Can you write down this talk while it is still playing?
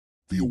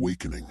The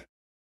Awakening.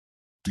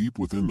 Deep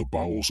within the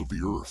bowels of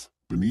the earth,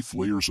 beneath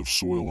layers of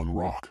soil and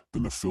rock, the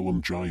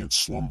Nephilim giants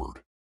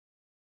slumbered.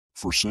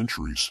 For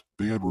centuries,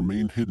 they had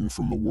remained hidden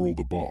from the world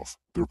above,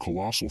 their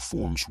colossal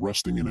forms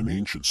resting in an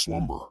ancient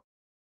slumber.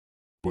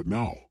 But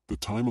now, the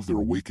time of their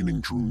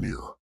awakening drew near.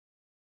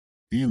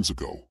 Eons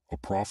ago, a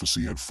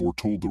prophecy had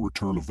foretold the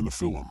return of the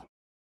Nephilim.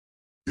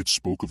 It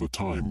spoke of a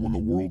time when the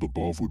world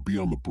above would be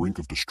on the brink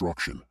of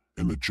destruction,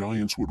 and the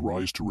giants would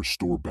rise to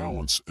restore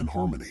balance and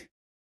harmony.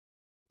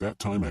 That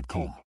time had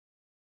come.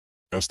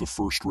 As the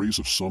first rays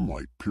of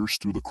sunlight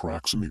pierced through the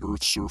cracks in the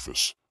earth's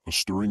surface, a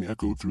stirring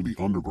echoed through the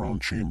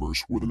underground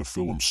chambers where the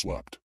Nephilim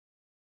slept.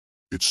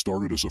 It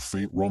started as a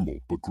faint rumble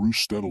but grew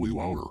steadily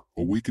louder,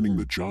 awakening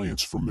the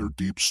giants from their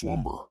deep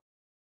slumber.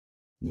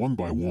 One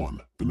by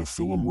one, the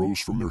Nephilim rose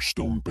from their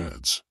stone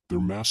beds,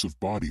 their massive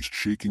bodies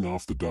shaking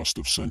off the dust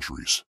of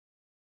centuries.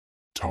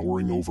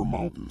 Towering over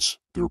mountains,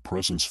 their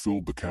presence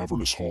filled the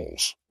cavernous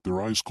halls,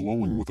 their eyes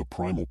glowing with a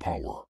primal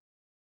power.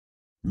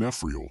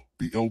 Nephilim,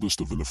 the eldest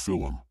of the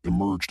Nephilim,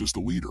 emerged as the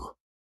leader.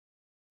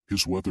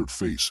 His weathered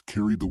face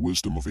carried the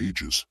wisdom of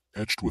ages,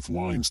 etched with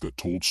lines that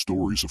told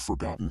stories of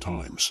forgotten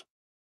times.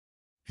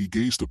 He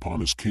gazed upon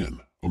his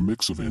kin, a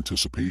mix of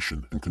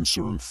anticipation and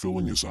concern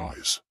filling his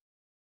eyes.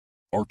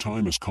 "Our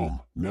time has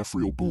come,"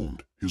 Nephilim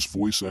boomed, his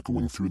voice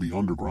echoing through the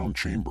underground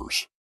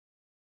chambers.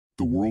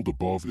 "The world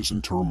above is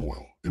in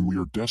turmoil, and we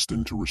are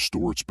destined to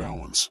restore its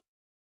balance.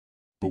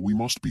 But we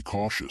must be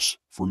cautious,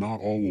 for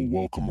not all will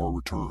welcome our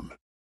return."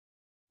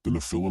 The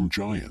Nephilim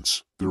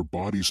giants, their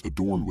bodies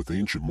adorned with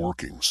ancient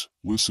markings,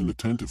 listened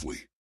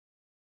attentively.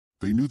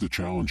 They knew the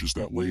challenges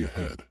that lay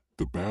ahead,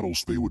 the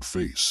battles they would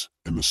face,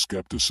 and the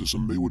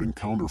skepticism they would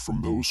encounter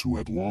from those who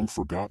had long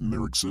forgotten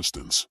their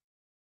existence.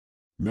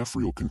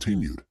 Nephilim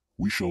continued,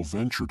 "We shall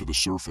venture to the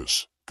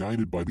surface,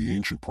 guided by the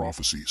ancient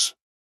prophecies.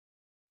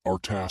 Our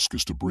task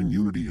is to bring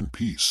unity and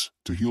peace,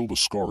 to heal the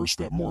scars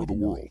that mar the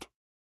world.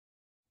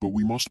 But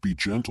we must be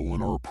gentle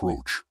in our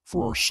approach,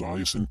 for our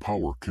size and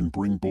power can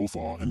bring both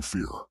awe and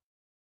fear."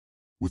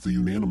 With a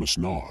unanimous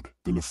nod,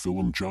 the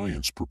Nephilim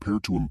giants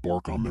prepared to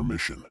embark on their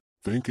mission.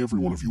 Thank every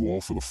one of you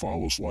all for the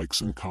follows, likes,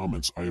 and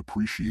comments. I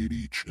appreciate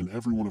each and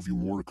every one of you.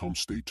 More to come.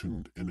 Stay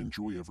tuned and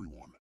enjoy,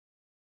 everyone.